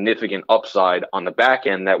got significant upside on the back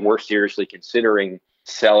end that we're seriously considering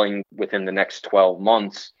selling within the next 12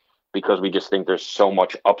 months because we just think there's so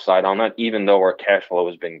much upside on that. Even though our cash flow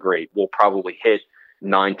has been great, we'll probably hit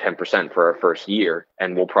 9-10% for our first year,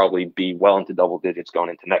 and we'll probably be well into double digits going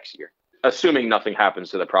into next year, assuming nothing happens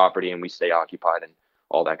to the property and we stay occupied and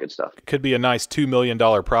all that good stuff. Could be a nice $2 million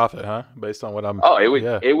profit, huh? Based on what I'm... Oh, it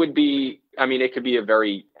would be, it could be a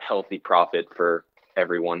very healthy profit for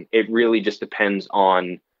everyone. It really just depends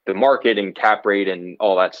on the market and cap rate and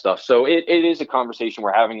all that stuff. So it is a conversation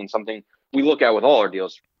we're having and something we look at with all our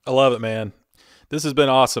deals. I love it, man. This has been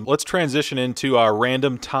awesome. Let's transition into our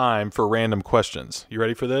random time for random questions. You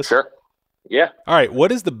ready for this? Sure. Yeah. All right.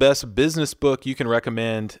 What is the best business book you can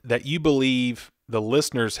recommend that you believe the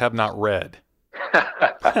listeners have not read?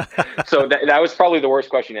 So that was probably the worst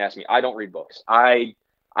question you asked me. I don't read books. I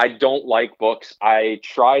don't like books. I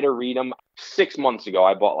try to read them. 6 months ago,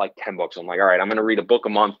 I bought like 10 books. I'm like, all right, I'm going to read a book a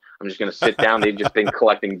month. I'm just going to sit down. They've just been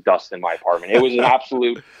collecting dust in my apartment. It was an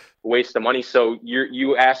absolute waste of money. So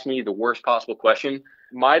you asked me the worst possible question.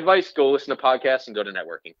 My advice, go listen to podcasts and go to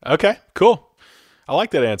networking. Okay, cool. I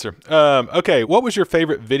like that answer. Okay, what was your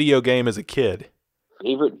favorite video game as a kid?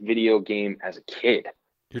 Favorite video game as a kid?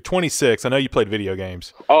 You're 26. I know you played video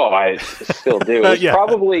games. Oh, I still do. It's Yeah.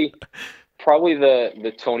 probably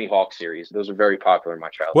the Tony Hawk series. Those are very popular in my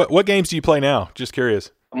childhood. What games do you play now? Just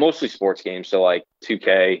curious. Mostly sports games, so like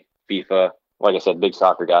 2K, FIFA. Like I said, big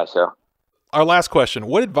soccer guy. So Our last question.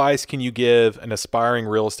 What advice can you give an aspiring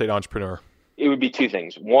real estate entrepreneur? it would be two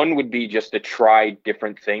things. One would be just to try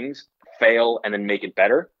different things, fail, and then make it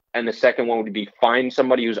better. And the second one would be find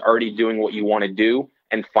somebody who's already doing what you want to do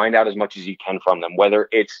and find out as much as you can from them, whether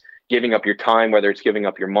it's giving up your time, whether it's giving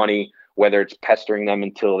up your money, whether it's pestering them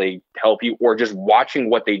until they help you, or just watching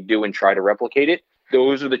what they do and try to replicate it.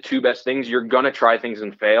 Those are the two best things. You're going to try things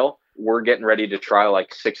and fail. We're getting ready to try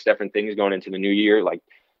like 6 different things going into the new year, like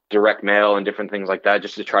direct mail and different things like that,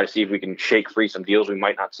 just to try to see if we can shake free some deals we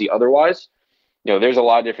might not see otherwise. There's a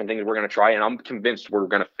lot of different things we're going to try, and I'm convinced we're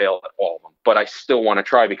going to fail at all of them. But I still want to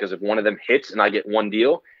try, because if one of them hits and I get one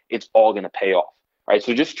deal, it's all going to pay off. Right?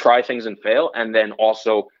 So just try things and fail, and then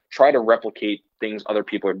also try to replicate things other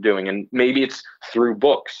people are doing. And maybe it's through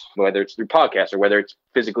books, whether it's through podcasts, or whether it's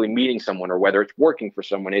physically meeting someone, or whether it's working for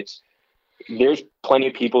someone. There's plenty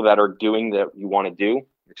of people that are doing that you want to do.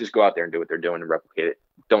 Just go out there and do what they're doing and replicate it.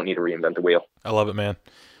 Don't need to reinvent the wheel. I love it, man.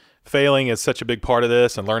 Failing is such a big part of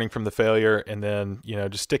this, and learning from the failure, and then,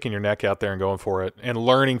 just sticking your neck out there and going for it and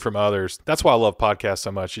learning from others. That's why I love podcasts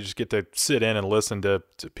so much. You just get to sit in and listen to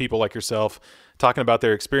people like yourself talking about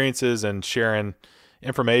their experiences and sharing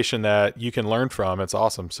information that you can learn from. It's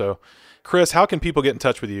awesome. So, Chris, how can people get in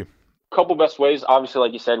touch with you? Couple best ways. Obviously,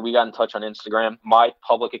 like you said, we got in touch on Instagram. My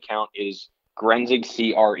public account is Grenzig,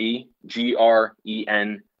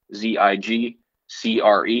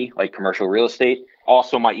 Grenzig, like commercial real estate.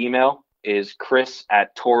 Also, my email is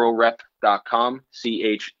chris@tororep.com,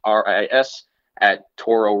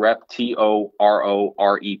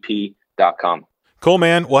 chris@tororep.com. Cool,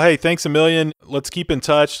 man. Well, hey, thanks a million. Let's keep in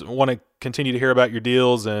touch. I want to continue to hear about your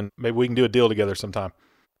deals, and maybe we can do a deal together sometime.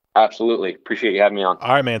 Absolutely. Appreciate you having me on.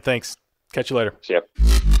 All right, man. Thanks. Catch you later. See ya.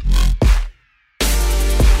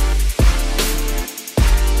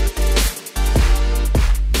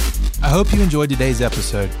 I hope you enjoyed today's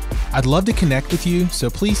episode. I'd love to connect with you, so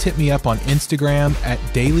please hit me up on Instagram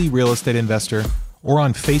 @Daily Real Estate Investor, or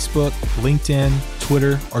on Facebook, LinkedIn,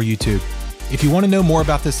 Twitter, or YouTube. If you want to know more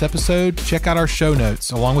about this episode, check out our show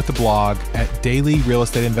notes along with the blog at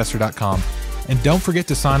dailyrealestateinvestor.com. And don't forget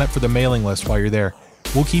to sign up for the mailing list while you're there.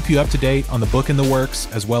 We'll keep you up to date on the book in the works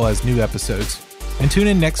as well as new episodes. And tune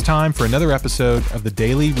in next time for another episode of the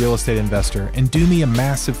Daily Real Estate Investor. And do me a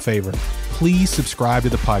massive favor. Please subscribe to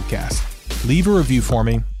the podcast. Leave a review for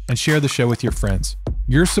me and share the show with your friends.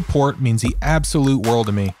 Your support means the absolute world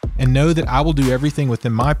to me, and know that I will do everything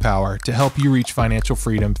within my power to help you reach financial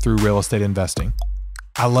freedom through real estate investing.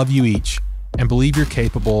 I love you each and believe you're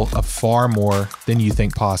capable of far more than you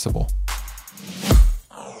think possible.